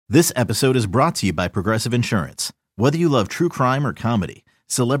This episode is brought to you by Progressive Insurance. Whether you love true crime or comedy,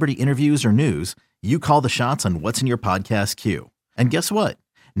 celebrity interviews or news, you call the shots on what's in your podcast queue. And guess what?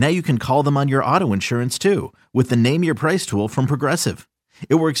 Now you can call them on your auto insurance too with the Name Your Price tool from Progressive.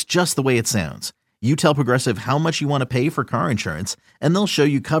 It works just the way it sounds. You tell Progressive how much you want to pay for car insurance, and they'll show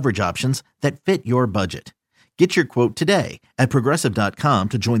you coverage options that fit your budget. Get your quote today at Progressive.com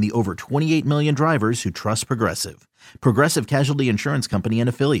to join the over 28 million drivers who trust Progressive. Progressive Casualty Insurance Company and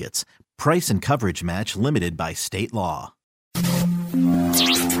Affiliates. Price and coverage match limited by state law.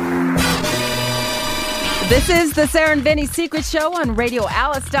 This is the Sarah and Vinny Secret Show on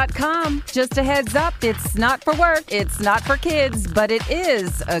RadioAlice.com. Just a heads up, it's not for work, it's not for kids, but it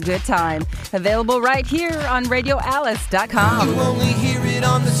is a good time. Available right here on RadioAlice.com. You only hear it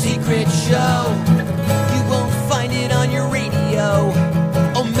on the Secret Show. You won't find it on your radio.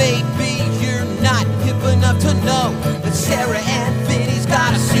 Or maybe you're not hip enough to know that Sarah and Vinny's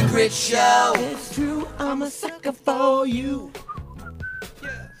got a secret show. It's true, I'm a sucker for you.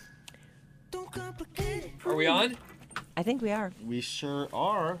 Are we on? I think we are. We sure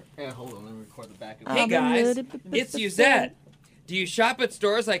are. And hold on, let me record the back of Hey guys, it's Suzette. Do you shop at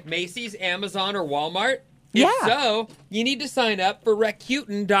stores like Macy's, Amazon, or Walmart? Yeah. If so, you need to sign up for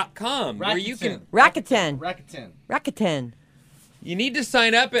Rakuten.com, where you can. Rakuten. You need to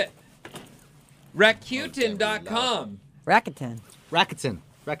sign up at Rakuten.com. Rakuten. Rakuten.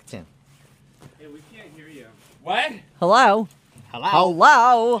 Hey, we can't hear you. What? Hello.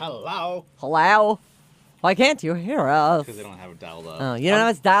 Hello. Hello. Why can't you hear us? Because they don't have it dialed up. Oh, you don't know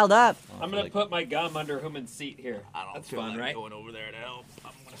it's dialed up. I'm gonna put my gum under Human's seat here. That's feel fun, like right? going over there to help.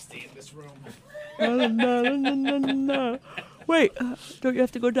 I'm gonna stay in this room. No. Wait, don't you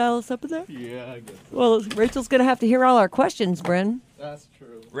have to go dial us up in there? Yeah, I guess. Well, Rachel's going to have to hear all our questions, Bryn. That's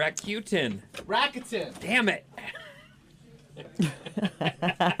true. Rakuten. Damn it.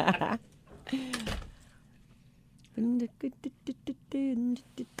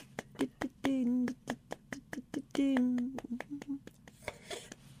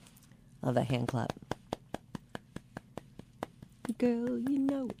 Love that hand clap. Girl, you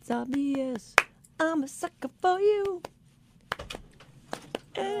know it's obvious. I'm a sucker for you.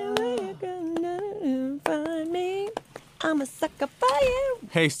 And where you gonna find me? I'm a sucker for you.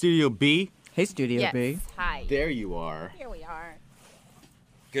 Hey, Studio B. Hey, Studio Yes. B. Hi. There you are. Here we are.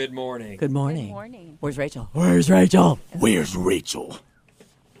 Good morning. Good morning. Good morning. Where's Rachel? Where's Rachel? Where's Rachel?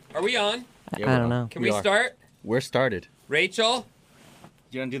 Are we on? Yeah, I don't know. Can we start? We're started. Rachel?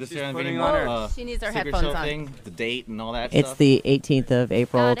 You want to do the Sarah and putting Vinny on She needs her secret headphones show on. thing? The date and all that It's stuff? the 18th of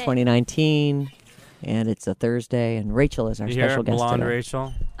April, Got it. 2019, and it's a Thursday, and Rachel is our You special hear guest blonde today.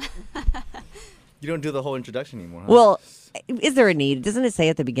 Rachel? You don't do the whole introduction anymore, huh? Well, is there a need? Doesn't it say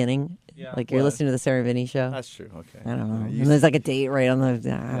at the beginning? Yeah. Like you're What? listening to the Sarah and Vinny show? That's true. Okay. I don't know. You And there's like a date right on the... I don't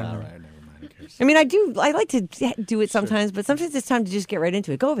Yeah, know. all right. Never mind. Who cares? I mean, I like to do it sometimes, but sometimes it's time to just get right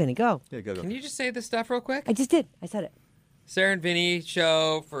into it. Go, Vinny, go. Yeah, go. Can you just say this stuff real quick? I just did. I said it. Sarah and Vinny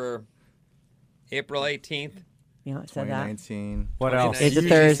show for April 18th. You know, I said that. 2019. What else? It's a You usually say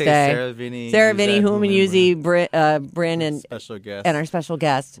Thursday. Sarah, Vinny, Sarah, Vinny, Suzette, Human, Yuzi, Bryn, and special guest. our special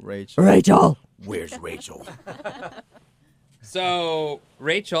guest, Rachel. Rachel. Where's Rachel? So,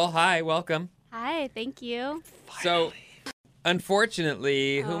 Rachel, hi, welcome. Hi, thank you. So,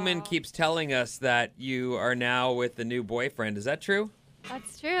 unfortunately, Human keeps telling us that you are now with the new boyfriend. Is that true?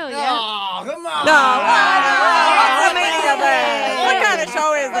 That's true, yeah. Oh, come on. No, what's the meaning of this? What kind of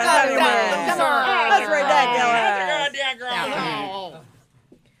show is this anyway? That's ridiculous.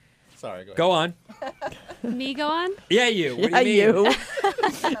 Sorry, go ahead. Go on. Me go on? Yeah, you. What do you mean? You.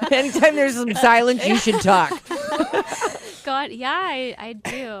 Anytime there's some silence, you should talk. Go on. Yeah, I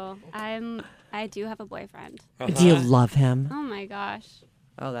do. I do have a boyfriend. Do you love him? Oh my gosh.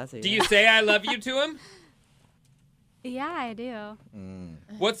 Oh, that's it. Do you say I love you to him? Yeah, I do.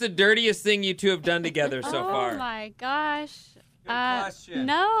 What's the dirtiest thing you two have done together so oh far? my gosh. question.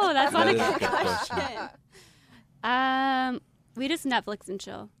 No, that's not a That is good a good question. We just Netflix and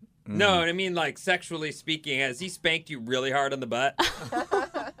chill. No, I mean like sexually speaking. Has he spanked you really hard on the butt?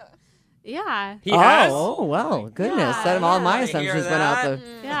 Yeah. He has? Oh, wow. Goodness. Yeah, All my I assumptions hear went out that. the...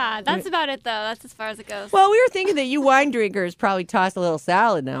 Yeah, that's about it though. That's as far as it goes. Well, we were thinking that you wine drinkers probably toss a little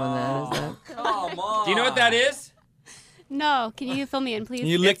salad now and then. Is that... Come on. Do you know what that is? No, can you fill me in, please?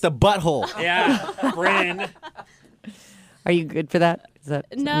 You lick the butthole. Yeah, Bryn. Are you good for that? Is that...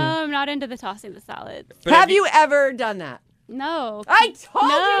 No, I'm not into the tossing the salad. But Have you ever done that? No. I told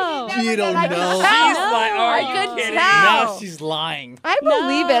No. you. You don't know. She's No. like, are I you could kidding? tell. Now she's lying. I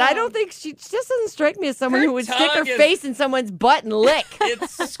believe it. No. I don't think she just doesn't strike me as someone Her who would stick her tongue is- face in someone's butt and lick.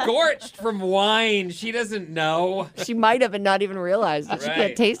 It's scorched from wine. She doesn't know. She might have and not even realized that she Right.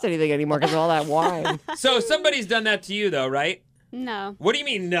 can't taste anything anymore because of all that wine. So somebody's done that to you, though, right? No. What do you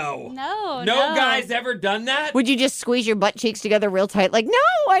mean, no? No. No guy's ever done that? Would you just squeeze your butt cheeks together real tight? Like, no,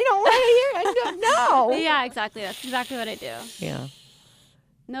 I don't want to hear. I don't know. Yeah, exactly. That's exactly what I do. Yeah.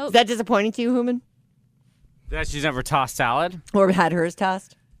 Nope. Is that disappointing to you, Human? That she's never tossed salad. Or had hers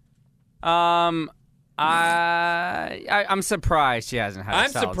tossed? I'm surprised she hasn't had. a I'm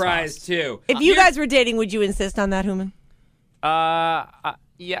salad surprised, tossed. too. If you guys were dating, would you insist on that, Human?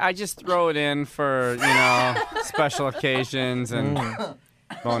 Yeah, I just throw it in for special occasions and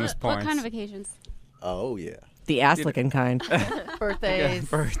bonus points. What kind of occasions? Oh, yeah. The ass-licking kind. Birthdays.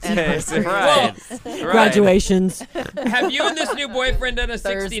 Birthdays, anniversaries. right? Right. Graduations. Have you and this new boyfriend done a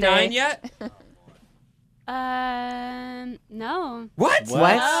 69 yet? No. What?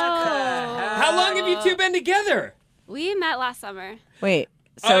 What? How long have you two been together? We met last summer. Wait.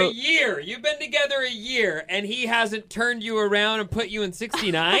 A So year. You've been together a year, and he hasn't turned you around and put you in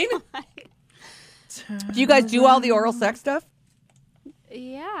 69? do you guys do all the oral sex stuff?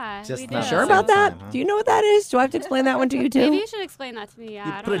 Yeah. Just we not do. Sure Same about that? time, huh? Do you know what that is? Do I have to explain that one to you too? Maybe you should explain that to me. Yeah,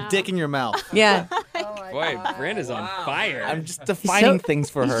 I don't Put know. a dick in your mouth. Yeah. Boy, Brent is on fire. I'm just defining things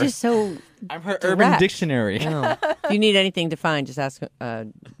for He's her. just so. I'm her direct. urban dictionary. No. If you need anything defined, just ask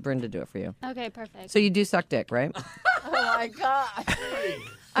Bryn to do it for you. Okay, perfect. So you do suck dick, right? Oh my god.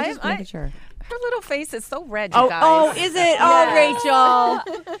 Just making sure. Her little face is so red, you Oh, guys. is it? Oh,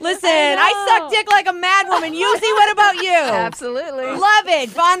 Rachel. Listen, I suck dick like a mad woman. You see, what about you? Absolutely. Love it.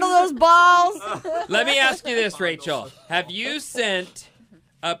 Fondle those balls. Let me ask you this, Rachel. Have you sent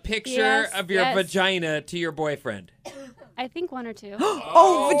a picture Yes, of your yes. vagina to your boyfriend? I think one or two.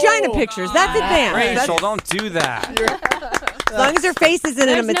 Oh, vagina pictures. That's advanced. Rachel, don't do that. As long as her face isn't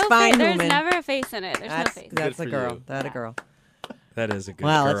in them, it's fine, There's Human. never a face in it. There's no face. That's Good a for girl. you. That a girl. That is a good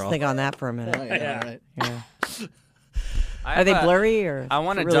Wow, girl. let's think on that for a minute. Yeah, right. Yeah. I Are they have a- blurry or I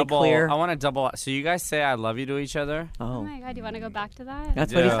want to really double. clear? I want to double. So you guys say I love you to each other? Oh Oh, my god, do you want to go back to that?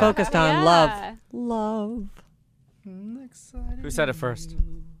 that's what he's Yeah. focused on. Yeah. Love. Love. Who said it first?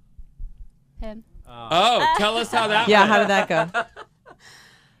 Him. Oh, tell us how that Yeah, went. how did that go?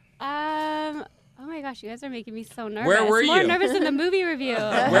 Oh my gosh, you guys are making me so nervous. Where were More you? nervous than the movie review.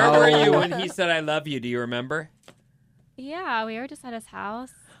 Where were you when he said I love you? Do you remember? Yeah, we were just at his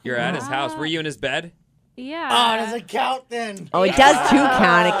house. You're at his house. Were you in his bed? Yeah. Oh, does it count then? Oh, it does too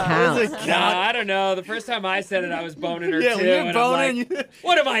count. It counts. Does it No, count? I don't know. The first time I said it, I was boning her Yeah, too. when you're and I'm boning, like,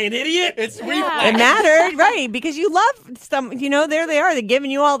 what am I, an idiot? It's Yeah. It mattered, right? Because you love some. You know, there they are. They're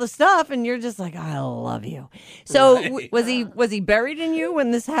giving you all the stuff, and you're just like, I love you. So, was he buried in you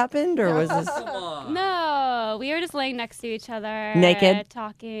when this happened, or was this? No, we were just laying next to each other. Naked?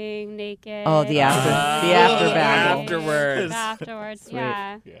 Talking, naked. Oh, the after babble. Afterwards. Afterwards,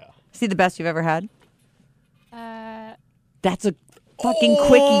 yeah. See the best you've ever had? Uh, That's a fucking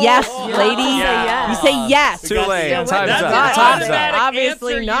quick yes, lady. Yeah. You say yes. Too late. Time's That's up. an Not Time's automatic up.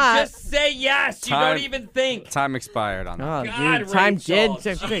 Obviously answer. not. You just say yes. You Time- don't even think. Time expired on that. Oh, God, dude, time Rachel,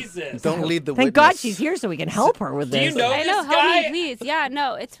 did. Jesus. Don't lead the Thank witness. God she's here so we can help her with Do this. you know I this know, help guy? me, please. Yeah,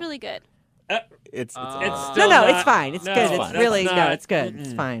 no, it's really good. It's It's No, still no, not- it's fine. It's no, good. It's that's really not. no, it's good.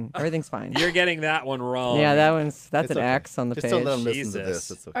 It's fine. Everything's fine. You're getting that one wrong. Yeah, that's It's an okay. X on the Just page. don't let him listen to Jesus.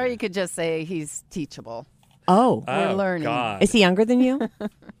 this. It's okay. Or you could just say he's teachable. Oh, Oh, learning. God. is he younger than you?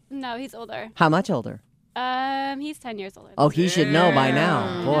 No, he's older. How much older? He's 10 years older. Oh, he should know by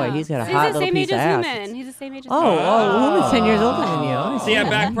now. Boy, he's got a He's hot the little same piece age of as ass. Human. He's the same age as Oh, Human. oh, woman's 10 years older than you. I Does he have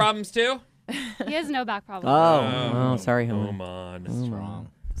back problems too? He has no back problems. Oh, sorry, Human. Come on. Wrong.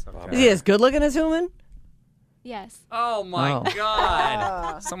 Is he as good looking as Human? Yes. Oh my Oh.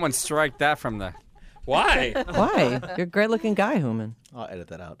 God! Someone strike that from the. Why? Why? You're a great looking guy, Human. I'll edit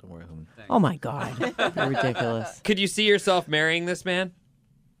that out. Don't worry. Human. Oh my God, you're ridiculous. Could you see yourself marrying this man?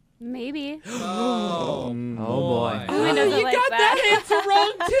 Maybe. Oh boy. Human doesn't You like got that answer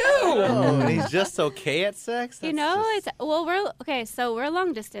wrong too. Oh, and he's just okay at sex? You That's know, just- it's well, we're okay. So we're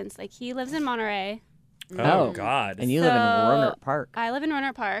long distance. Like he lives in Monterey. Oh, God. And you live in Roanoke Park. I live in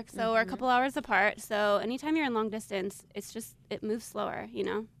Roanoke Park, so we're a couple hours apart. So anytime you're in long distance, it moves slower, you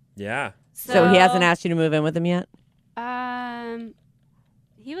know. Yeah. So he hasn't asked you to move in with him yet?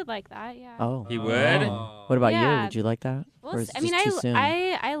 He would like that, yeah. Oh. He would? What about you? Yeah. Would you like that? Well, Or is it I mean, just too soon?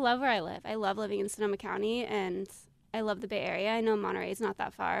 I love where I live. I love living in Sonoma County, and I love the Bay Area. I know Monterey's not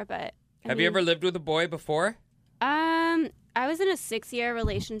that far, but Have you ever lived with a boy before? I was in a 6-year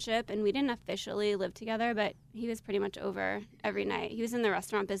relationship, and we didn't officially live together, but he was pretty much over every night. He was in the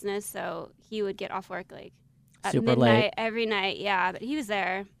restaurant business, so he would get off work like at Super midnight late. every night. Yeah, but he was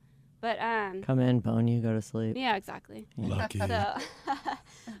there. But Come in, bone you, go to sleep. yeah, exactly. Lucky. So,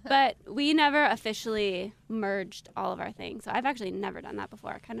 but we never officially merged all of our things. So I've actually never done that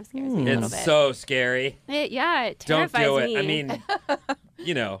before. It kind of scares me a little It's bit. so scary. It Don't terrifies do it. me. I mean,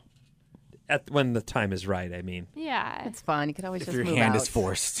 you know, when the time is right. I mean, yeah. It's fine. You could always If just your move hand out. is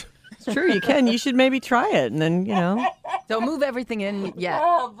forced. It's true. You can. You should maybe try it, and then Don't move everything in yet.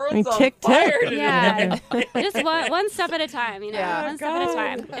 oh, I mean, tick tick. Yeah, just one step at a time, Yeah. one step at a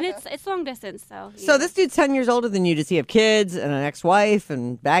time, and it's long distance, so. So this dude's 10 years older than you. Does he have kids and an ex-wife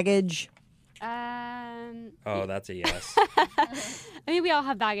and baggage? oh, that's a yes. I mean, we all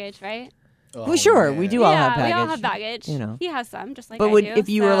have baggage, right? Well, sure, we do all yeah, have baggage. we all have baggage. You know. He has some, just like But I would do. if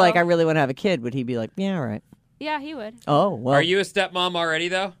you were so- like, I really want to have a kid, would he be like, yeah, all right? yeah, he would. Oh, well. Are you a stepmom already,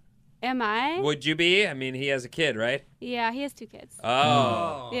 though? Am I? Would you be? I mean, he has a kid, right? Yeah, he has 2 kids.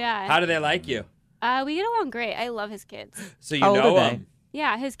 Oh. Yeah. How do they like you? We get along great. I love his kids. So you How old know are they? them.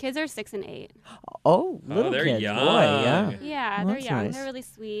 Yeah, his kids are 6 and 8. Oh, little they're kids. young. Boy, yeah. Yeah, Well, they're that's young. nice. They're really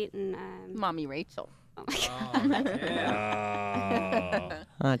sweet and. Mommy Rachel. Oh my God.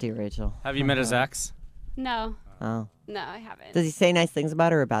 Oh. Auntie Rachel. Have you met his ex? No, Oh. no, I haven't. Does he say nice things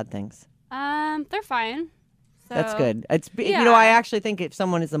about her or bad things? They're fine. So, That's good. It's you know, yeah. I actually think if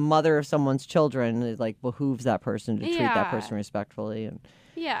someone is the mother of someone's children, it like behooves that person to treat that Yeah. person respectfully. And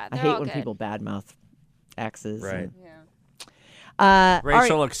Yeah, I they're hate all when good. people badmouth exes. Right. and- Yeah. all right.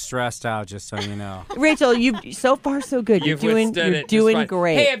 Rachel looks stressed out, just so you know. Rachel, you so far so good. You've you're withstood you're it just doing fine.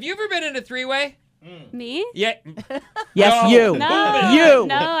 great. Hey, have you ever been in a three-way? Me? Yeah. yes, No. you. No. You.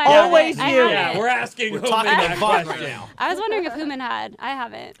 No, I Always haven't. I you. haven't. Yeah, we're asking Hooman talking that about fun question. right now. I was wondering if Human had. I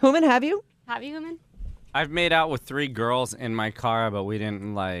haven't. Human, have you? Have you, Human? I've made out with 3 girls in my car, but we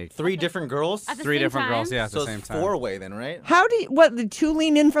didn't like 3 different girls? At the 3 same different time? girls. Yeah, at So the same it's time. 4-way then, right? How do you, what, the 2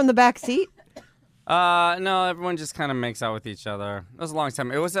 lean in from the back seat? No, everyone just kind of makes out with each other. It was a long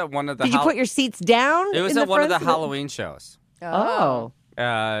time. It was at one of the. Did you put your seats down? It was in at one of the front so that- Halloween shows. Oh.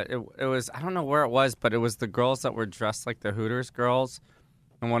 It was. I don't know where it was, but it was the girls that were dressed like the Hooters girls.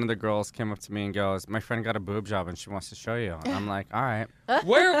 And one of the girls came up to me and goes, "My friend got a boob job and she wants to show you." And I'm like, "All right."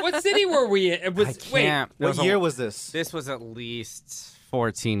 What city were we in? It was, I can't. It What a- year was this? This was at least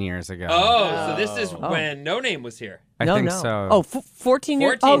 14 years ago. Oh, so this is when No Name was here. I no, think no. so. Oh, 14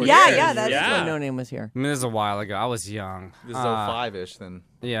 years. 14 Oh, yeah, years. yeah. That is Yeah. when No Name was here. I mean, this is a while ago. I was young. This is 05-ish then.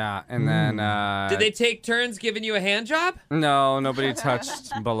 Yeah, and then Did they take turns giving you a hand job? No, nobody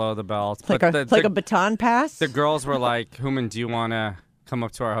touched below the belt. Like, But a, the, like the, a baton pass? the girls were like, "Human, do you want to come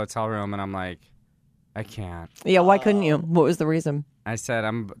up to our hotel room?" And I'm like, "I can't." Yeah, why couldn't you? What was the reason? I said,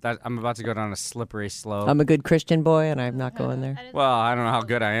 I'm about to go down a slippery slope." I'm a good Christian boy and I'm not going there. Well, I don't know how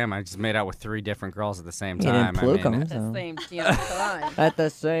good I am. I just made out with 3 different girls at the same You time. didn't fluke I mean, them. At the same time. At the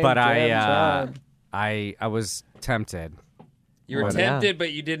same but damn time. I was tempted. You were Well, yeah. tempted,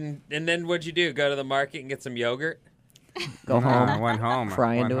 but you didn't. And then what'd you do? Go to the market and get some yogurt? Go home. I went home.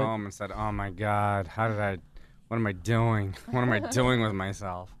 Cry I went into it. home and said, "Oh my God, what am I doing? What am I doing with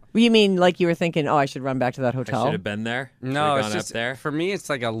myself?" You mean like you were thinking, oh, I should run back to that I hotel? should have been there. No, Should've it's gone just up there. for me. It's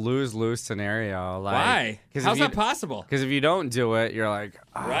like a lose-lose scenario. Like, Why? How's that possible? Because if you don't do it, you're like,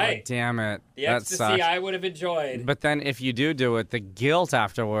 "Oh, Right. damn it, The that ecstasy sucks." I would have enjoyed. But then if you do it, the guilt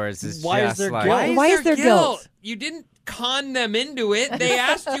afterwards is Why is just there like, guilt? Why is there guilt? You didn't con them into it. They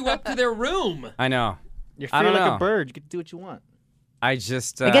asked you up to their room. I know. You're I free don't like know. a bird. You can do what you want. I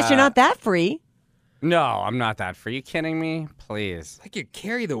just. I guess you're not that free. No, I'm not that free. You kidding me? Please. I could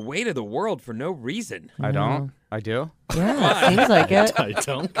carry the weight of the world for no reason. I don't. I do. Yeah, it seems like it. I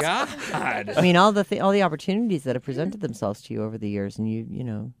don't. God. I mean, all the opportunities that have presented themselves to you over the years, and you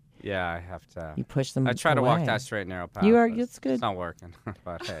know, Yeah, I have to. you push them. I try to walk away. that straight and narrow path. You are. but It's good. It's not working,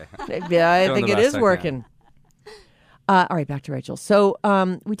 but hey. Yeah, I Doing think the it best is I can. working. All right, back to Rachel. So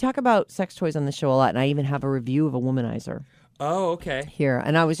we talk about sex toys on the show a lot, and I even have a review of a womanizer Oh, okay. here.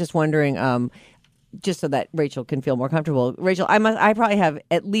 And I was just wondering, just so that Rachel can feel more comfortable. Rachel, I probably have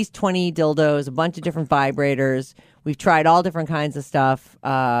at least 20 dildos, a bunch of different vibrators. We've tried all different kinds of stuff. So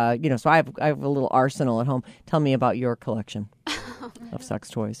I have a little arsenal at home. Tell me about your collection of sex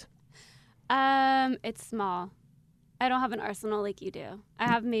toys. It's small. I don't have an arsenal like you do. I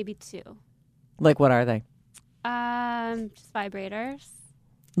have maybe 2. Like, what are they? Just vibrators.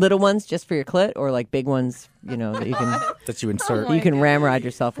 Little ones just for your clit, or like big ones, that you can That you insert. you can ramrod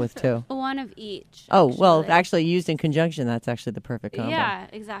yourself with too. One of each. Oh, well, actually used in conjunction, that's actually the perfect combo. Yeah,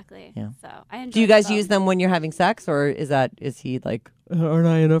 exactly. Yeah. So I enjoy Do you guys them. use them when you're having sex, or is he like, aren't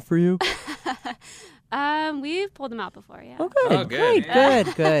I enough for you? We've pulled him out before, yeah. Oh, good. Oh, good.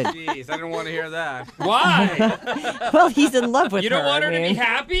 Great. Good. Jeez, I didn't want to hear that. Why? Well, he's in love with her. You don't want her I to be mean.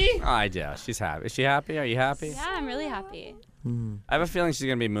 happy? I do. She's happy. Is she happy? Are you happy? Yeah, I'm really happy. I have a feeling she's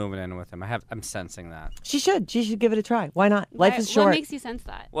gonna be moving in with him. I'm sensing that. She should give it a try. Why not? Life is short. What makes you sense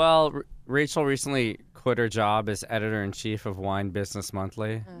that? Well, Rachel recently quit her job as editor-in-chief of Wine Business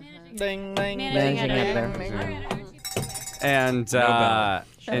Monthly, Ding, ding, Managing Managing editor. and bell.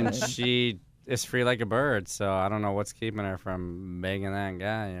 and she is free like a bird. So I don't know what's keeping her from banging that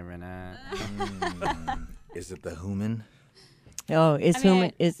guy every night. Is it the human? Oh, is I mean,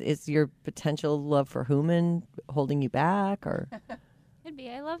 Human is your potential love for Human holding you back, or Could be.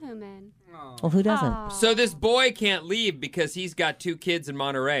 I love Human. well, who doesn't? Aw. So this boy can't leave because he's got 2 kids in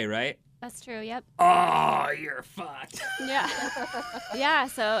Monterey, right? That's true. Yep. Oh, you're fucked. Yeah. Yeah.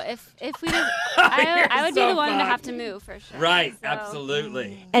 So if we did, I would so be the one to fucked. have to move for sure. Right, So,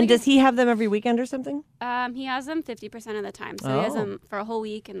 absolutely. And does he have them every weekend or something? He has them 50% of the time. So he has Oh. them for a whole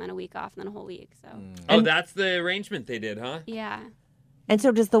week and then a week off and then a whole week. So Oh, that's the arrangement they did, huh? yeah. And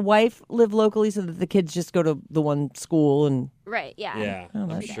so does the wife live locally so that the kids just go to the one school? And Right. Yeah. Yeah, Oh, I'm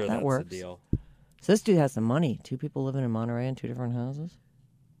that- sure that that's works. the deal. so this dude has some money. 2 people living in Monterey in 2 different houses.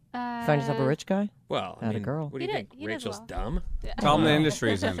 Find yourself a rich guy? Well, I Atta mean, girl. what do you He think? did- he does Rachel's well. dumb? Tell him the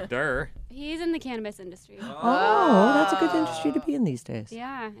industry's in. Durr. He's in the cannabis industry. Oh, that's a good industry to be in these days.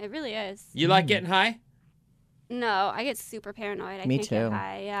 Yeah, it really is. You like getting high? No, I get super paranoid. I Me can't too. get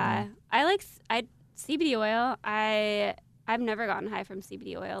high. Yeah. I CBD oil. I've never gotten high from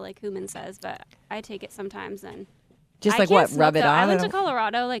CBD oil like Human says, but I take it sometimes and Just I like can't what? smoke Rub it though. on? I went to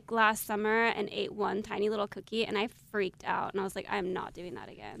Colorado like last summer and ate one tiny little cookie and I freaked out and I was like, I'm not doing that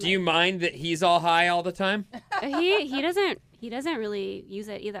again. Do you mind that he's all high all the time? He doesn't really use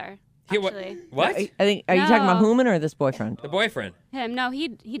it either. He- what? Actually, What? I think. Are you talking about No. Human or this boyfriend? The boyfriend. him. No, he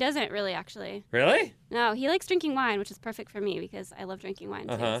doesn't really actually. Really? No, he likes drinking wine, which is perfect for me because I love drinking wine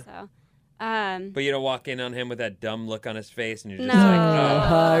too. Uh-huh. So, But you don't walk in on him with that dumb look on his face and you're just No. like,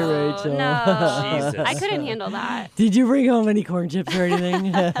 Hi, Rachel. no, Jesus. I couldn't handle that. Did you bring home any corn chips or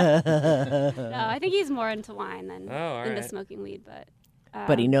anything? No, I think he's more into wine than Oh, all into right. smoking weed, but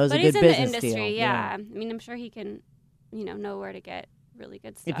But he knows a he's good in business the industry. deal, Yeah. I mean, I'm sure he can, know where to get really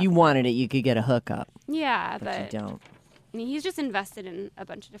good stuff. If you wanted it, you could get a hookup, yeah, but you don't. I mean, he's just invested in a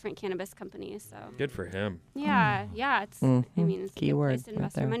bunch of different cannabis companies. So Good for him. yeah, it's. I mean, it's a good Keyword place to right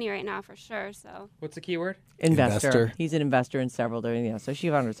invest there. your money right now for sure. So What's the key word? Investor. Investor. He's an investor in several different. Yeah, so she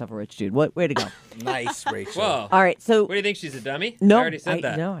found herself a rich dude. What way to go? Nice, Rachel. Whoa. All right, so What do you think? She's a dummy? no, I already said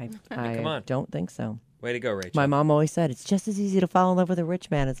that. No, I Come on. don't think so. Way to go, Rachel. My mom always said it's just as easy to fall in love with a rich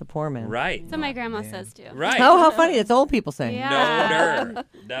man as a poor man. Right. that's what my grandma says too. Right. Oh, how funny! It's old people saying. Yeah. No,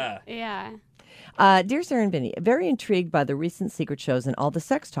 duh. Yeah. Dear Sarah and Vinny, very intrigued by the recent secret shows and all the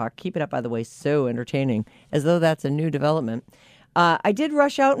sex talk. Keep it up, by the way, so entertaining, as though that's a new development. I did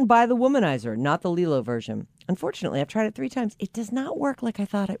rush out and buy the Womanizer, not the Lilo version. Unfortunately, I've tried it 3 times. It does not work like I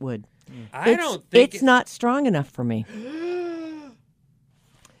thought it would. I don't think it's not strong enough for me.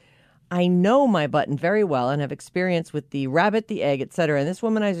 I know my button very well and have experience with the rabbit, the egg, etc. And this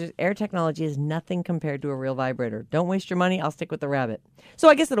Womanizer's air technology is nothing compared to a real vibrator. Don't waste your money. I'll stick with the rabbit. So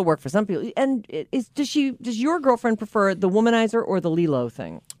I guess it'll work for some people. And does your girlfriend prefer the Womanizer or the Lilo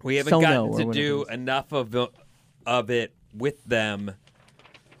thing? We haven't Sono, gotten or to whatever do it is. enough of it with them.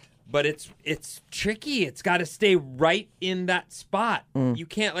 But it's tricky. It's got to stay right in that spot. You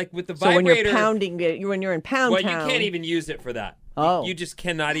can't, like with the So vibrator. when you're pounding it, when you're in pound well, town. you can't even use it for that. Oh. You just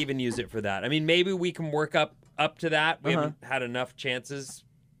cannot even use it for that. I mean, maybe we can work up to that. We haven't had enough chances.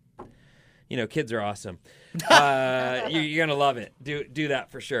 Kids are awesome. You're gonna love it. Do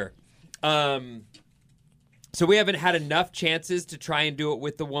that for sure. So we haven't had enough chances to try and do it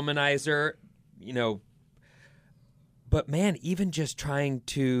with the Womanizer. But man, even just trying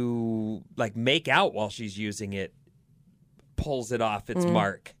to like make out while she's using it pulls it off its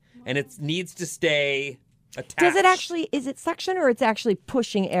mark, and it needs to stay attached. Does it actually? Is it suction or it's actually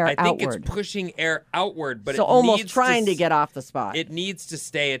pushing air I think outward? it's pushing air outward, but so it almost needs trying to s- get off the spot. It needs to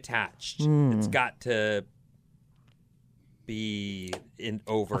stay attached. It's got to be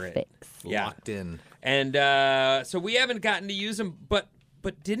over it. fix. Yeah. Locked in. And so we haven't gotten to use them, but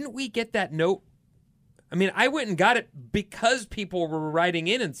didn't we get that note? I mean, I went and got it because people were writing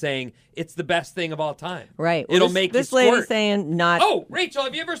in and saying it's the best thing of all time. Right. It'll this, make this you lady squirt. saying not. Oh, Rachel,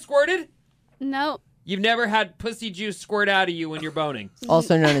 have you ever squirted? Nope. You've never had pussy juice squirt out of you when you're boning.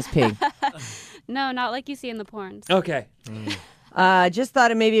 Also known as pig. No, not like you see in the porns. Okay. Just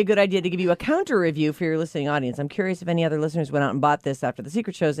thought it may be a good idea to give you a counter review for your listening audience. I'm curious if any other listeners went out and bought this after the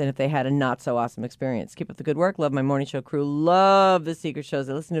secret shows and if they had a not so awesome experience. Keep up the good work. Love my morning show crew. Love the secret shows.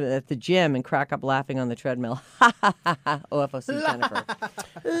 I listen to it at the gym and crack up laughing on the treadmill. OFOC Jennifer.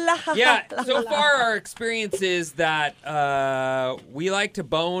 Yeah, so far our experience is that we like to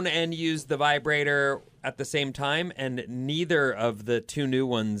bone and use the vibrator at the same time, and neither of the two new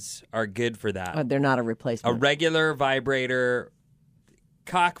ones are good for that. They're not a A replacement. regular vibrator,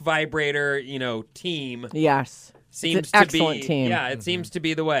 cock vibrator, team Yes. seems it's an to be excellent team. Yeah, it seems to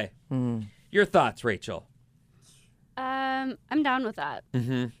be the way. Your thoughts, Rachel? I'm down with that.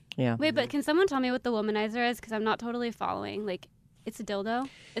 Yeah. Wait, but can someone tell me what the womanizer is? Because I'm not totally following. Like, it's a dildo?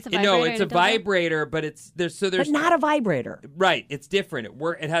 It's a vibrator? No, it's a and dildo? vibrator, but there's But not a vibrator. right. It's different.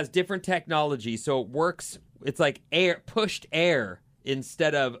 It has different technology, so it works. It's like pushed air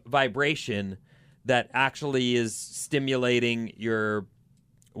instead of vibration that actually is stimulating your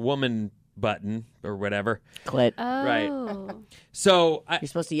woman button or whatever. Clit. Oh. Right. So You're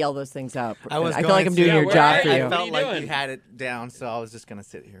supposed to yell those things out. I was feel going like I'm to- doing Yeah, your where job are for you? you. I What are felt you like doing? you had it down, so I was just gonna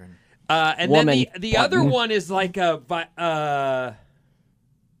sit here and. and Woman then the other button. one is like a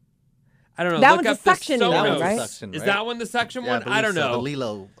I don't know. That look one's up a the suction That one, was Sonos. a right? suction, Is right? that one the suction one? I believe don't so, know. The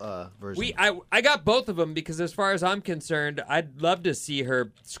Lilo version. I got both of them because as far as I'm concerned, I'd love to see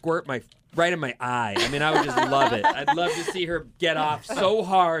her squirt right in my eye. I mean, I would just love it. I'd love to see her get off so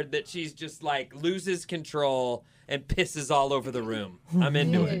hard that she's just like loses control and pisses all over the room. I'm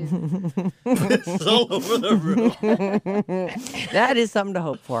into it. It's all over the room. That is something to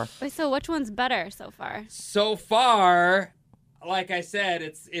hope for. Wait, so which one's better so far? So far, like I said,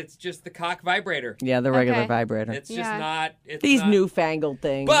 it's just the cock vibrator. Yeah, the regular Okay. vibrator. It's just Yeah. not. It's These not, newfangled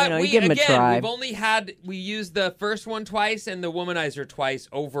things. But you give them a try. we've only we used the first one twice and the womanizer twice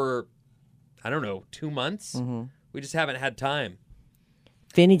over, I don't know, 2 months. Mm-hmm. We just haven't had time.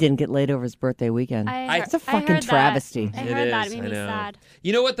 Vinny didn't get laid over his birthday weekend. It's a fucking heard that. travesty. I It heard that. is, It made I me know. sad.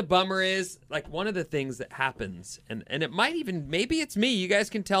 You know what the bummer is? Like one of the things that happens, and it might even, maybe it's me. You guys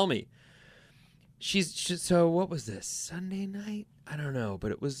can tell me. So what was this? Sunday night? I don't know,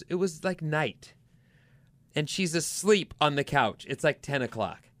 but it was like night, and she's asleep on the couch. It's like 10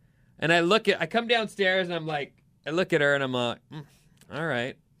 o'clock, and I come downstairs and I'm like, I look at her and I'm like, all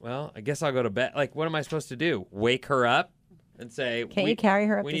right, well, I guess I'll go to bed. Like, what am I supposed to do? Wake her up and say, Can't you carry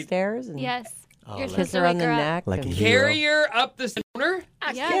her up we the need- stairs and Yes. You're kiss supposed to her on wake the her up. neck? Like and- a Carry her up the stoner?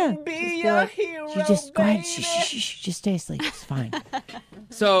 Yeah. Yeah. Just be like, you just go ahead. Shh, just stay asleep. It's fine.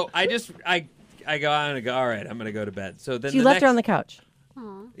 So I go on and go, all right, I'm going to go to bed. So then So you the left her next- on the couch.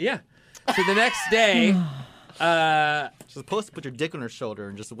 Yeah. So the next day, She's supposed to put your dick on her shoulder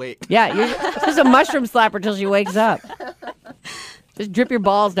and just wait. Yeah, you're supposed to mushroom slap her till she wakes up. Just drip your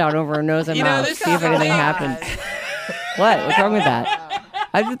balls down over her nose and You know, mouth. this See if is anything like- happens. What? What's wrong with that?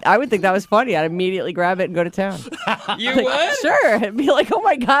 I would think that was funny. I'd immediately grab it and go to town. you Like, would? Sure. It'd be like, oh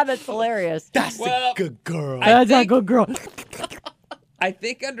my God, that's hilarious. That's Well, a good girl. I That's a think- good girl. I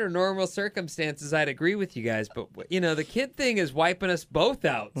think under normal circumstances, I'd agree with you guys. But, the kid thing is wiping us both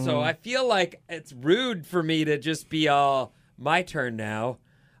out. So I feel like it's rude for me to just be all, my turn now.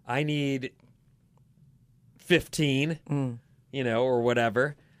 I need 15, or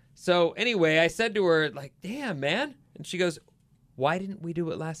whatever. So anyway, I said to her, like, damn, man. And she goes, why didn't we do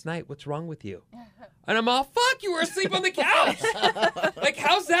it last night? What's wrong with you? And I'm all, fuck, you were asleep on the couch. Like,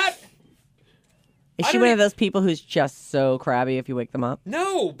 how's that? Is I she don't one e- of those people who's just so crabby if you wake them up?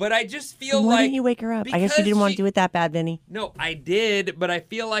 No, but I just feel Why like. didn't you wake her up? I guess because you didn't want she- to do it that bad, Vinny. No, I did, but I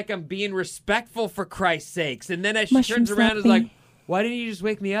feel like I'm being respectful for Christ's sakes. And then as she Mushroom turns around and is slap like, me. why didn't you just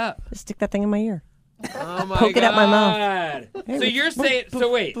wake me up? Just stick that thing in my ear. Oh my Poke God. it out my mouth. Hey, So you're saying,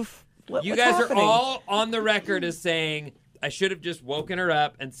 so wait, What- you what's guys happening? are all on the record as saying I should have just woken her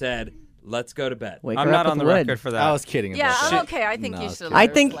up and said, let's go to bed. Wake I'm her not up on the with wood. record for that. I was kidding. Yeah, about I'm that. okay. I think No, you I was should. kidding. let I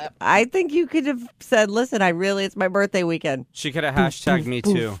her think slap. I think you could have said, "Listen, it's my birthday weekend." She could have hashtag me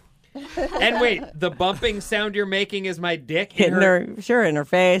too. And wait, the bumping sound you're making is my dick in Hitting her, in her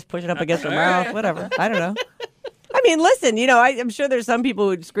face, pushing up against her mouth, whatever. I don't know. I mean, listen, I'm sure there's some people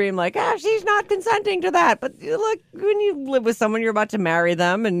who'd scream like, she's not consenting to that. But look, when you live with someone, you're about to marry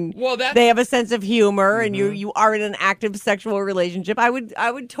them, and Well, that's- they have a sense of humor, and you are in an active sexual relationship. I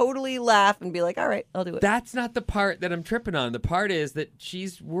would totally laugh and be like, all right, I'll do it. That's not the part that I'm tripping on. The part is that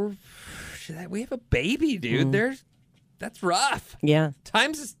we have a baby, dude. That's rough. Yeah.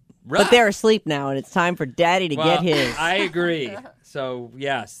 Times is rough. But they're asleep now, and it's time for Daddy to Well, get his. I agree. So,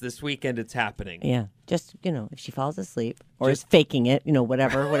 yes, this weekend it's happening. Yeah, just if she falls asleep or is faking it,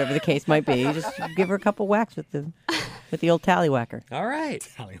 whatever the case might be, just give her a couple whacks with the old tallywhacker. All right.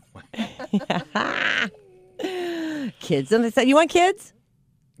 Kids. And they said, you want kids?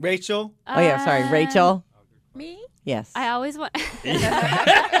 Rachel? Oh, yeah. Sorry. Rachel? Me? Yes. I always want.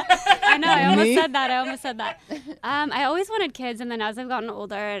 I know. I almost said that. I always wanted kids, and then as I've gotten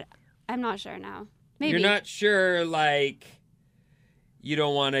older, I'm not sure now. Maybe. You're not sure, like, you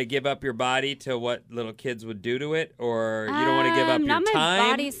don't want to give up your body to what little kids would do to it, or you don't want to give up your not my time?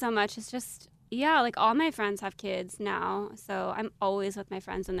 body so much. It's just, yeah, like all my friends have kids now, so I'm always with my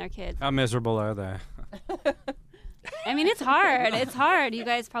friends and their kids. How miserable are they? I mean, it's hard. It's hard. You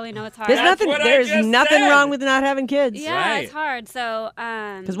guys probably know it's hard. There's nothing. what I There's just nothing said. wrong with not having kids. Yeah, Right. it's hard. So,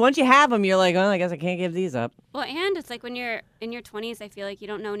 Because once you have them, you're like, oh, I guess I can't give these up. well, and it's like when you're in your 20s, I feel like you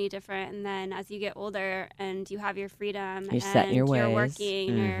don't know any different. And then as you get older and you have your freedom You're set in and your you're ways.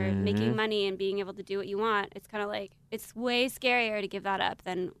 working, you're making money and being able to do what you want, it's kind of like, it's way scarier to give that up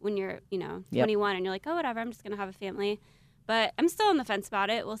than when you're, Yep. 21 and you're like, oh, whatever, I'm just going to have a family. But I'm still on the fence about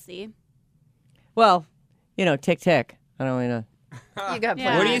it. We'll see. Well, tick, tick. I don't really know. You got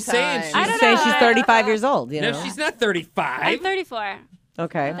Yeah. What are you saying? I She's don't saying know. she's 35 years old. No, she's not 35. I'm 34.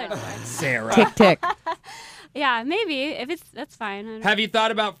 Okay. 34. Sarah. Tick, tick. Yeah, maybe. If that's fine. I don't- Have you thought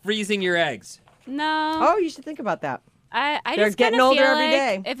about freezing your eggs? No. Oh, you should think about that. I They're just getting kinda older feel every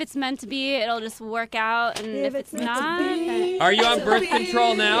like day. if it's meant to be, it'll just work out, and if it's not, then... Are you on birth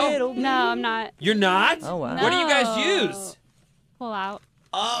control now? No, I'm not. You're not? Oh, wow. What do you guys No. use? Pull out.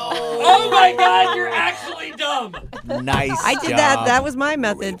 Oh my God, you're actually dumb. Nice. I did that. That was my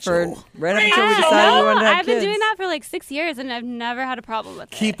method for right up until we I decided we know. wanted to have I've kids. been doing that for like 6 years, and I've never had a problem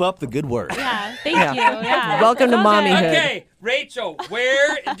with it. Keep up the good work. Yeah, thank Yeah. you. Yeah. Welcome to Okay. mommyhood. Okay, Rachel,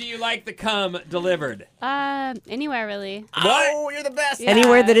 where do you like the cum delivered? Anywhere really. Oh, you're the best. Yeah.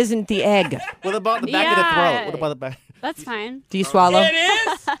 Anywhere that isn't the egg. What about the back of the Yeah. throat? What about the back? That's fine. Do you swallow? It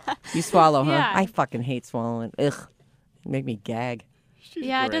is? You swallow, huh? Yeah. I fucking hate swallowing. Ugh. Make me gag.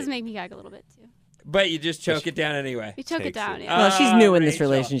 Yeah, it great. does make me gag a little bit too. But you just choke it down anyway. You choke it Takes down. it. Yeah. Well, she's new in this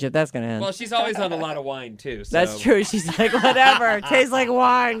Rachel. relationship. That's going to end. Well, she's always on a lot of wine, too. So. That's true. She's like, whatever. Tastes like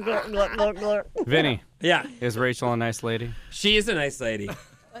wine. Glug, glug, glug, glug. Vinny, Yeah, is Rachel a nice lady? she is a nice lady.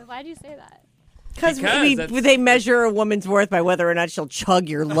 Why do you say that? Because that's- they measure a woman's worth by whether or not she'll chug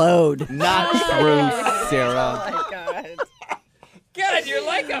your load. Not true, Sarah. God, you're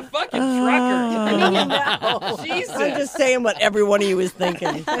like a fucking trucker. Jesus. I'm just saying what every one of you is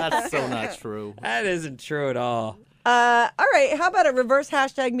thinking. That's so not true. That isn't true at all. All right. How about a reverse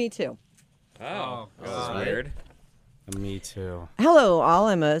hashtag me too? Oh, this is weird. Me too. Hello, all.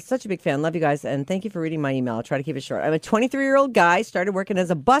 I'm such a big fan. Love you guys. And thank you for reading my email. I'll try to keep it short. I'm a 23-year-old guy, started working as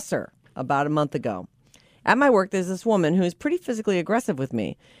a busser about a month ago. At my work, there's this woman who is pretty physically aggressive with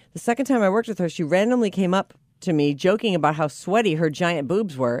me. The second time I worked with her, she randomly came up to me joking about how sweaty her giant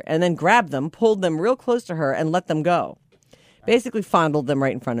boobs were and then grabbed them, pulled them real close to her, and let them go. Basically fondled them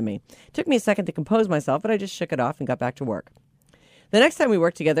right in front of me. Took me a second to compose myself, but I just shook it off and got back to work. The next time we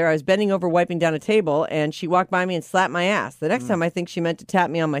worked together, I was bending over wiping down a table, and she walked by me and slapped my ass. The next time, I think she meant to tap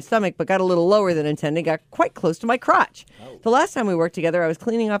me on my stomach, but got a little lower than intended, got quite close to my crotch. The last time we worked together, I was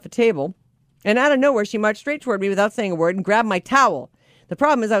cleaning off a table, and out of nowhere, she marched straight toward me without saying a word and grabbed my towel. The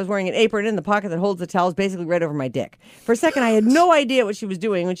problem is I was wearing an apron, and the pocket that holds the towel is basically right over my dick. For a second, I had no idea what she was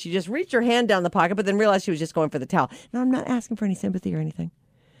doing when she just reached her hand down the pocket, but then realized she was just going for the towel. Now, I'm not asking for any sympathy or anything.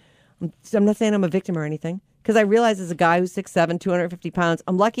 I'm not saying I'm a victim or anything, because I realize as a guy who's 6'7", 250 pounds,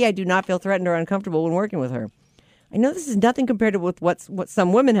 I'm lucky I do not feel threatened or uncomfortable when working with her. I know this is nothing compared to what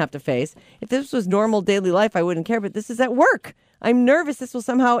some women have to face. If this was normal daily life, I wouldn't care, but this is at work. I'm nervous this will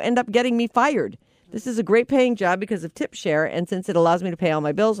somehow end up getting me fired. This is a great paying job because of tip share, and since it allows me to pay all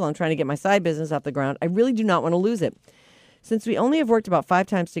my bills while I'm trying to get my side business off the ground, I really do not want to lose it. Since we only have worked about 5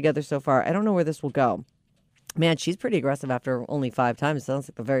 times together so far, I don't know where this will go. Man, she's pretty aggressive after only 5 times. It sounds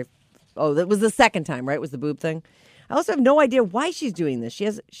like the very... Oh, that was the second time, right? Was the boob thing? I also have no idea why she's doing this.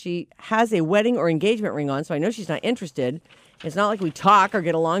 She has a wedding or engagement ring on, so I know she's not interested. It's not like we talk or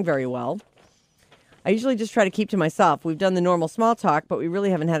get along very well. I usually just try to keep to myself. We've done the normal small talk, but we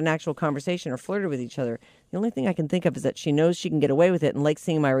really haven't had an actual conversation or flirted with each other. The only thing I can think of is that she knows she can get away with it and likes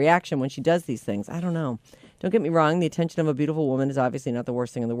seeing my reaction when she does these things. I don't know. Don't get me wrong. The attention of a beautiful woman is obviously not the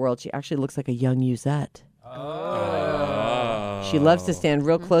worst thing in the world. She actually looks like a young Musette. She loves to stand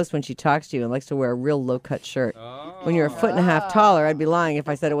real close when she talks to you and likes to wear a real low-cut shirt. When you're a foot and a half taller, I'd be lying if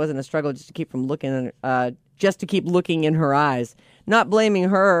I said it wasn't a struggle just to keep looking in her eyes. Not blaming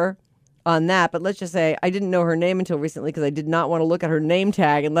her on that, but let's just say I didn't know her name until recently because I did not want to look at her name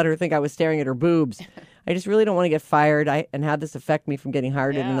tag and let her think I was staring at her boobs. I just really don't want to get fired and have this affect me from getting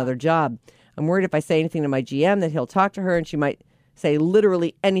hired at another job. I'm worried if I say anything to my GM that he'll talk to her and she might say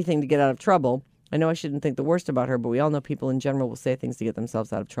literally anything to get out of trouble. I know I shouldn't think the worst about her, but we all know people in general will say things to get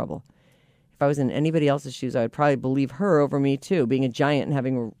themselves out of trouble. If if I was in anybody else's shoes, I would probably believe her over me too. Being a giant and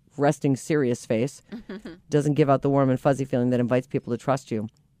having a resting, serious face doesn't give out the warm and fuzzy feeling that invites people to trust you.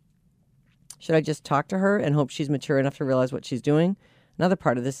 Should I just talk to her and hope she's mature enough to realize what she's doing? Another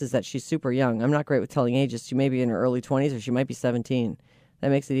part of this is that she's super young. I'm not great with telling ages. She may be in her early 20s or she might be 17. That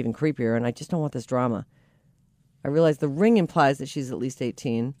makes it even creepier, and I just don't want this drama. I realize the ring implies that she's at least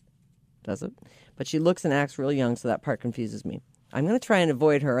 18. Does it? But she looks and acts real young, so that part confuses me. I'm going to try and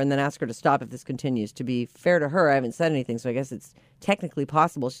avoid her and then ask her to stop if this continues. To be fair to her, I haven't said anything, so I guess it's technically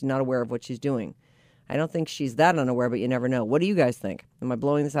possible she's not aware of what she's doing. I don't think she's that unaware, but you never know. What do you guys think? Am I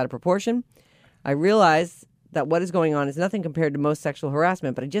blowing this out of proportion? I realize that what is going on is nothing compared to most sexual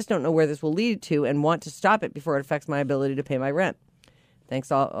harassment, but I just don't know where this will lead to and want to stop it before it affects my ability to pay my rent.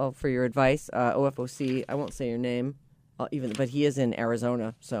 Thanks all for your advice. OFOC, I won't say your name, but he is in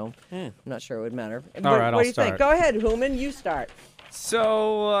Arizona, so I'm not sure it would matter. All right, what do you start. think? Go ahead, Hooman, you start.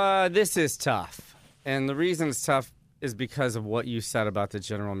 So this is tough. And the reason it's tough is because of what you said about the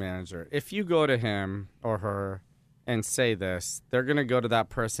general manager. If you go to him or her and say this, they're going to go to that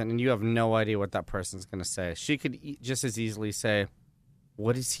person, and you have no idea what that person's going to say. She could just as easily say,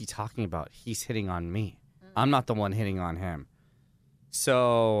 what is he talking about? He's hitting on me. I'm not the one hitting on him.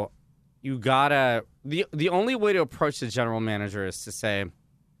 So you gotta, the only way to approach the general manager is to say,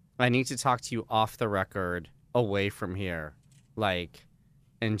 I need to talk to you off the record, away from here.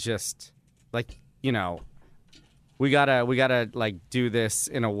 And just, we gotta do this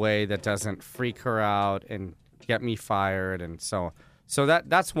in a way that doesn't freak her out and get me fired. And so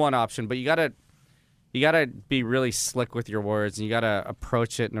that's one option, but you gotta be really slick with your words, and you gotta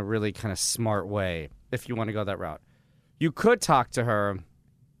approach it in a really kind of smart way if you want to go that route. You could talk to her,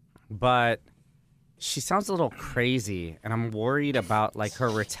 but she sounds a little crazy, and I'm worried about her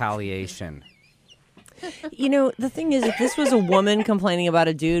retaliation. You know, the thing is, if this was a woman complaining about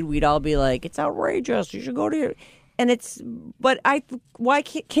a dude, we'd all be like, it's outrageous. You should go to your... Why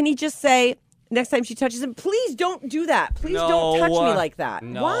can he just say, next time she touches him, please don't do that. Please don't touch me like that.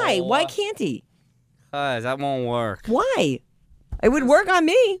 No. Why? Why can't he? That won't work. Why? It would work on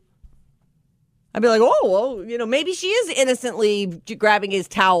me. I'd be like, oh, well, maybe she is innocently grabbing his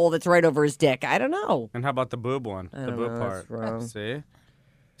towel that's right over his dick. I don't know. And how about the boob one? I The don't boob know, part. that's wrong. See?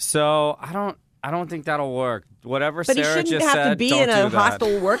 So I don't think that'll work. Whatever But Sarah he shouldn't just have said, to be don't in a do that.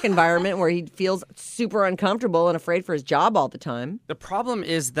 hostile work environment where he feels super uncomfortable and afraid for his job all the time. The problem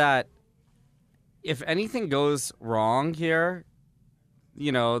is that if anything goes wrong here,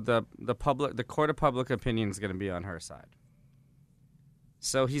 the court of public opinion is going to be on her side.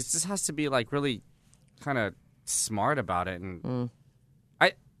 So he just has to be really kind of smart about it. And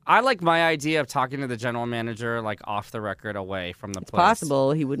I like my idea of talking to the general manager off the record, away from the place.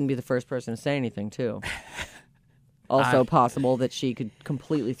 Possible he wouldn't be the first person to say anything, too. Also possible that she could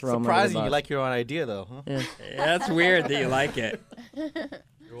completely throw him under the Surprising bus. you like your own idea, though, huh? Yeah. Yeah, that's weird that you like it.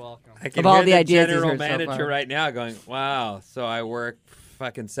 You're welcome. I can Of all hear the ideas he's general heard so manager far. right now going, wow, so I work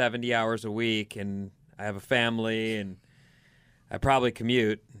fucking 70 hours a week, and I have a family, and I probably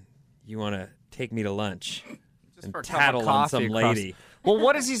commute. You want to take me to lunch and for a cup of tattle on coffee some across- lady. Well,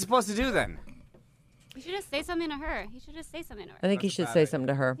 what is he supposed to do then? You should just say something to her. I think he should say something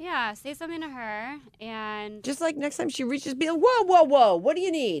to her. Yeah, say something to her, and Just next time she reaches, be like, whoa, whoa, whoa, what do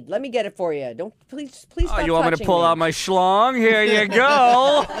you need? Let me get it for you. Don't, please stop You want me to touching pull out my schlong? Here you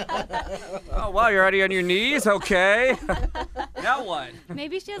go. Oh, wow, you're already on your knees? Okay. Now what?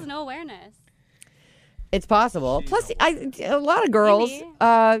 maybe she has no awareness. It's possible. Plus, a lot of girls,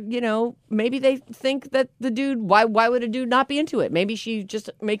 maybe they think that the dude, why would a dude not be into it? Maybe she's just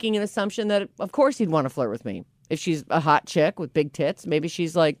making an assumption that, of course, he'd want to flirt with me. If she's a hot chick with big tits, maybe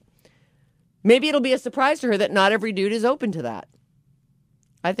she's maybe it'll be a surprise to her that not every dude is open to that.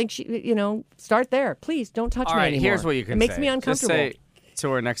 I think she, start there. Please don't touch All me right, anymore. here's what you can It makes say. me uncomfortable. Just say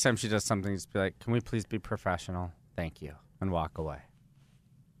to her next time she does something, just be like, can we please be professional? Thank you. And walk away.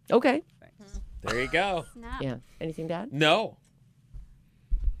 Okay. There you go. Snap. Yeah. Anything, Dad? No.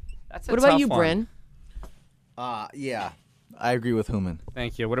 That's a What about tough you, one. Bryn? Yeah. I agree with Hooman.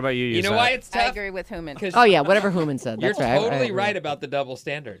 Thank you. What about you, You know Yuzette? why it's I tough? agree with Hooman. Because Oh, yeah, whatever Hooman said. you're That's right. I totally agree. right about the double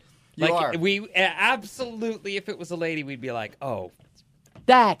standard. You are. We absolutely, if it was a lady, we'd be like, oh,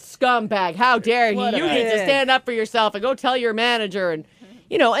 That scumbag. How dare he? What a You need to pig. stand up for yourself and go tell your manager. And,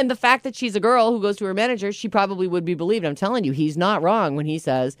 and the fact that she's a girl who goes to her manager, she probably would be believed. I'm telling you, he's not wrong when he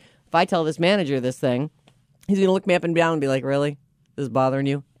says, if I tell this manager this thing, he's going to look me up and down and be like, really? This is bothering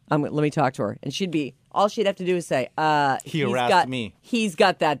you? Let me talk to her. And all she'd have to do is say, He he's harassed got- me. He's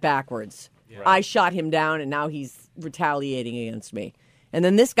got that backwards. I shot him down and now he's retaliating against me. And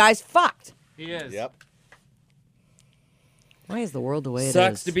then this guy's fucked. He is. Yep. Why is the world the way it is?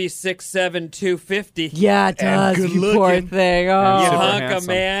 Sucks to be 6'7", 250. Yeah, it does. good You poor looking. thing. You Oh, hunk a handsome.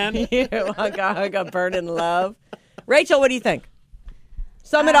 man. you hunk burn in love. Rachel, what do you think?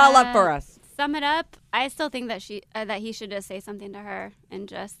 Sum it all up for us. Sum it up. I still think that he should just say something to her and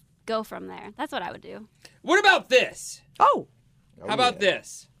just go from there. That's what I would do. What about this? Oh, How about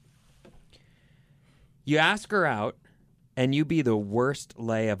this? You ask her out, and you be the worst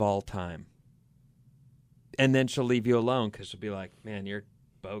lay of all time. And then she'll leave you alone because she'll be like, man, you're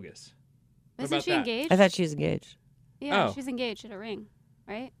bogus. What Isn't about she that? engaged? I thought she was engaged. Yeah, Oh. she's engaged. She had a ring,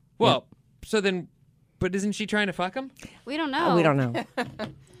 right? Well, so then, but isn't she trying to fuck him? We don't know. Oh, we don't know.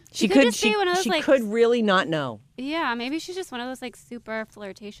 She could just be one of those, she like- could really not know. Yeah, maybe she's just one of those like super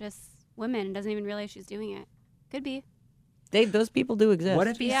flirtatious women and doesn't even realize she's doing it. Could be. Those people do exist. What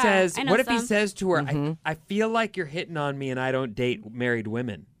if he Yeah, says? I know What if he some. says to her, Mhm. I feel like you're hitting on me, and I don't date married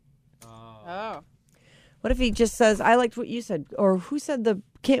women. Oh. What if he just says, "I liked what you said," or who said the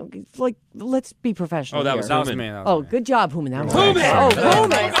can't like? Let's be professional. Oh, that here. was That was Human. me. that was Oh, me. good job, Human. That was Human! nice. Oh,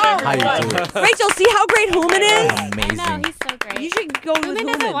 Human. How you do it? Rachel, see how great Human is? I Amazing. know, he's so great. You should go with Women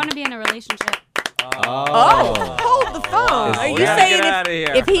Human. doesn't want to be in a relationship. Oh, hold the phone. Are you Yeah, saying get outta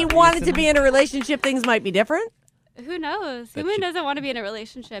here. if he wanted to be in a relationship, things might be different? Who knows? Women doesn't want to be in a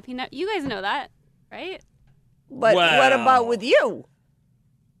relationship. You guys know that, right? But what Well. about with you?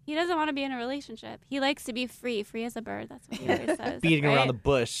 He doesn't want to be in a relationship. He likes to be free as a bird. That's what he always says. Beating right? around the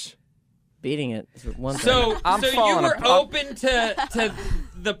bush. Beating it is one thing. So, I'm so you falling were apart. open to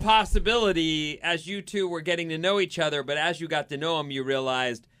the possibility as you two were getting to know each other, but as you got to know him, you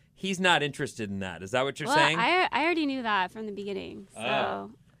realized he's not interested in that. Is that what you're Well, saying? I already knew that from the beginning. So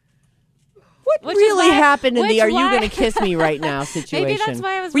Oh. what which is really why- happened in the which "Are you why- going to kiss me right now" situation? Maybe that's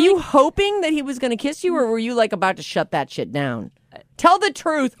why I was Were you really- hoping that he was going to kiss you, or were you like about to shut that shit down? Tell the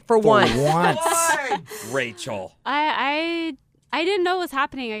truth for once. Rachel. I didn't know what was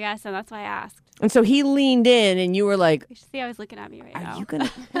happening, I guess, and that's why I asked. And so he leaned in, and you were like, You should see how he's looking at me right "Are now. you going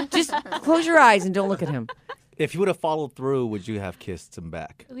to just close your eyes and don't look at him?" If you would have followed through, would you have kissed him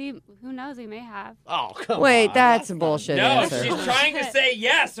back? Who knows? We may have. Oh, come Wait, that's a bullshit No, answer. she's trying to say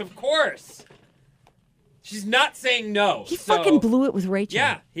yes, of course. She's not saying no. He so- fucking blew it with Rachel.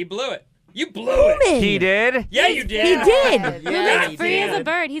 Yeah, he blew it. You blew it. Human. He did? Yeah, you did. He did. Yeah, He's free as a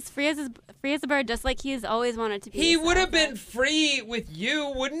bird. He's free as a bird, just like he's always wanted to be. He So would have that's- been free with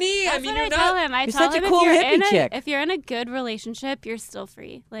you, wouldn't he? That's I mean, what you're I tell not. him. I You're tell such a him cool if you're hippie in chick. if you're in a good relationship, you're still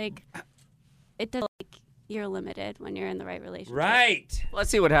free. Like it does. Like you're limited when you're in the right relationship. Right. Let's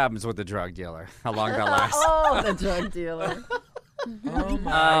see what happens with the drug dealer. How long that lasts. Oh, the drug dealer. Oh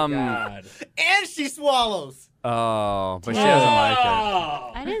my Um, God. And she swallows. Oh, but she doesn't like it.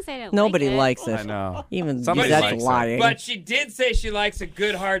 Oh. I didn't say I didn't Nobody like it. likes it. I know. Even Somebody that's likes it. lying. But she did say she likes a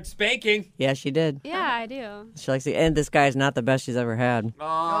good hard spanking. Yeah, she did. Yeah, I do. She likes it. And this guy's not the best she's ever had. Oh.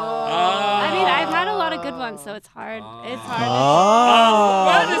 I mean, I've had a lot of good ones, so it's hard. It's hard.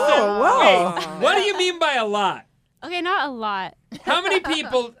 What is it? whoa. Wait, what do you mean by a lot? Okay, not a lot. How many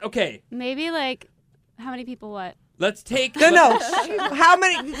people? Okay, Maybe like, how many people? What? let's take. No. How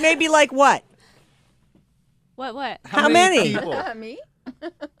many? Maybe like what? What? How many? Me?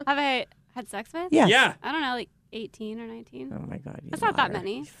 Have I had sex with? Yes. Yeah. I don't know, like 18 or 19. Oh my God. You That's not that liar.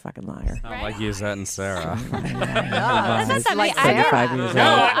 many. You fucking liar. I Right? like use that in Sarah. That's not that like many. I Sarah. don't- 75 years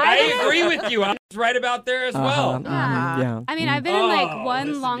No, old. I agree with you. I'm right about there as well. Yeah. I mean, I've been in Oh, like listen one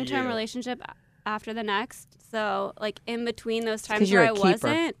to long-term you. relationship after the next. So, like in between those 'cause times you're where a I keeper.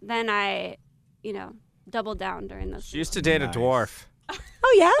 wasn't, then I, doubled down during those. She used to date a dwarf.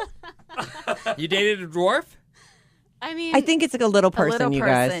 Oh yeah. You dated a dwarf? I mean, I think it's like a little A person, little you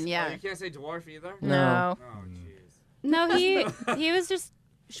person, guys. yeah. can't say dwarf either? No. no, he was just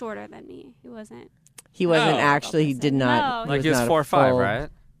shorter than me. He wasn't. He wasn't No. actually. He did not. No. Like he was not a 4'5", full- right?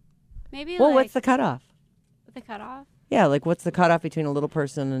 Maybe Well, like what's the cutoff? the cutoff? Yeah, like what's the cutoff between a little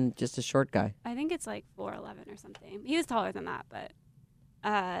person and just a short guy? I think it's like 4'11" or something. He was taller than that, but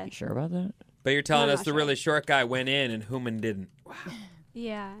You sure about that? But you're telling I'm us not the sure. really short guy went in and Human didn't.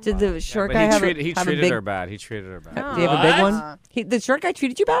 yeah. Did the short But guy he have, treated, a, he have a treated big? her bad. He treated her bad. Do you have a big What? one? The short guy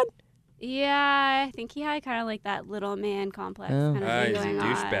treated you bad? Yeah, I think he had kind of like that little man complex Oh. kind of Ah, thing he's a going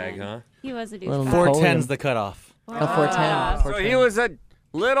douchebag, on. huh? He was a Little douchebag. Napoleon. 410's the cutoff. Oh, 410. So he was a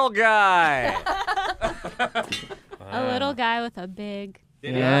little guy. A little guy with a big.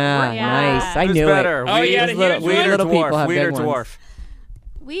 Yeah, Yeah. nice. I Who's knew better? it. Oh, he had a Weed, huge weed one? or Little people dwarf? have Weed big or ones. dwarf?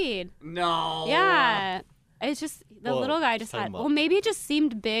 Weed. No. Yeah. It's just the Whoa, little guy just talking had. about- Well, maybe it just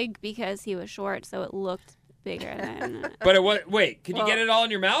seemed big because he was short, so it looked bigger than. But it was, wait, can you get it all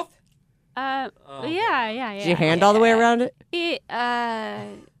in your mouth? Yeah. Did your hand all the way around it? Yeah.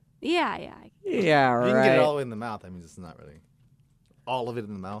 Yeah, If right. you can get it all the way in the mouth, that means it's not really. all of it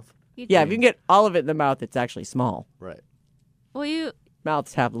in the mouth. Yeah, if you can get all of it in the mouth, it's actually small. Right. Well, you.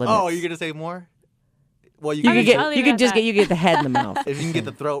 Mouths have limits. Oh, you're gonna say more? Well, You could I'll get leave you it could at just that. get you get the head in the mouth. if you can get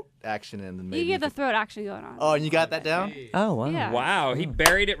the throat action in, then maybe You get the could- throat action going on. Oh, and you got that down? Oh wow. Yeah. Wow, he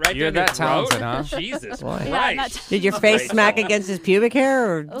buried it right You're down that your throat? talented, huh? Jesus Boy. Yeah, Christ. Did your face Rachel. smack against his pubic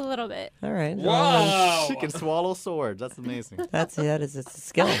hair? Or... A little bit. All right. Whoa. She can swallow swords. That's amazing. That is it's a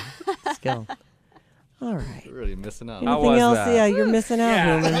skill. Skill. All right. You're really missing out. How Anything was else? that? Yeah, you're missing out,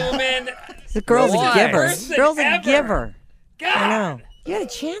 Yeah, Hooman. Hooman. The girl's What? a giver. Worst thing Girl's a ever. giver. God. I know. You had a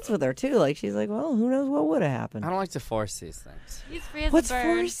chance with her too. Like she's like, well, who knows what would have happened. I don't like to force these things. He's free as What's a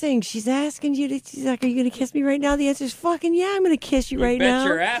bird. forcing? She's asking you to. She's like, "Are you going to kiss me right now?" The answer is fucking yeah. I'm going to kiss you right bet now.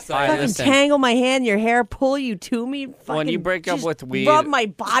 your ass I Alright, am. Fucking listen. tangle my hand in your hair, pull you to me. Fucking When you break up just with weed- rub my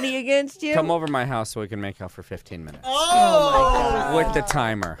body against you. Come over my house so we can make out for 15 minutes. Oh With the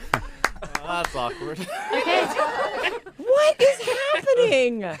timer. That's awkward. What is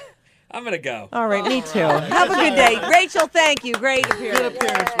happening? I'm going to go. All right, me too. Have a good day, Rachel. Thank you. Great appearance.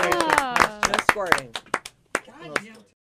 Oh. No squirting.